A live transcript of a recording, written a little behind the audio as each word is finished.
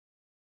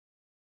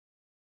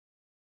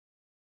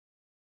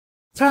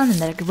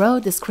Cronenberg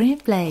wrote the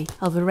screenplay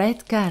of a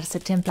red car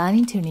set and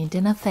planning to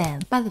Indiana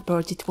fan, but the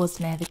project was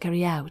never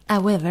carried out.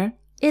 However,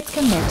 it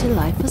came back to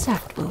life as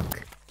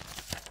artbook.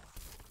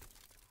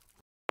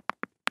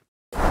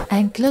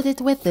 Included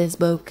with this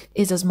book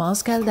is a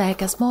small-scale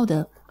diecast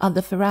model of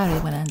the Ferrari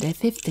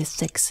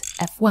 156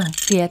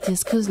 F1, created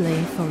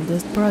exclusively for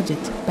this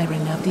project by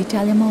Renault, the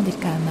Italian model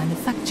car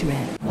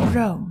manufacturer in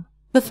Rome.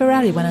 The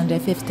Ferrari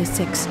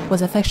 156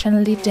 was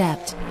affectionately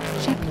dubbed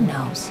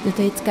SHARKNOSE due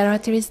to its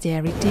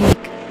characteristic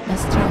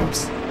ridiculous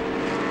strokes.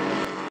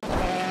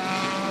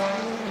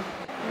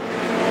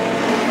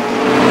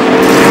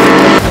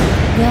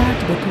 The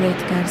artbook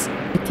red cars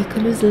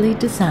meticulously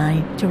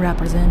designed to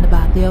represent the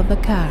body of the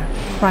car,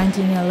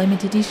 printed in a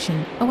limited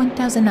edition of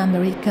 1,000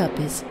 numbered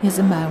copies, is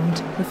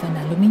bound with an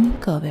aluminum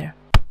cover.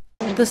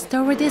 The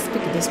story depicts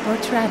the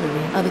sport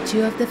rivalry of the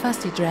two of the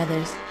fastest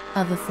drivers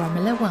of the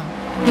Formula 1,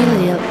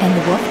 Hill and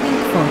the Wolfgang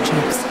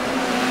Fortress.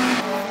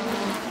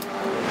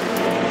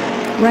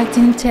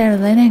 Written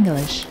entirely in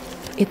English,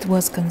 it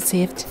was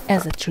conceived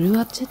as a true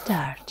object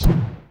art.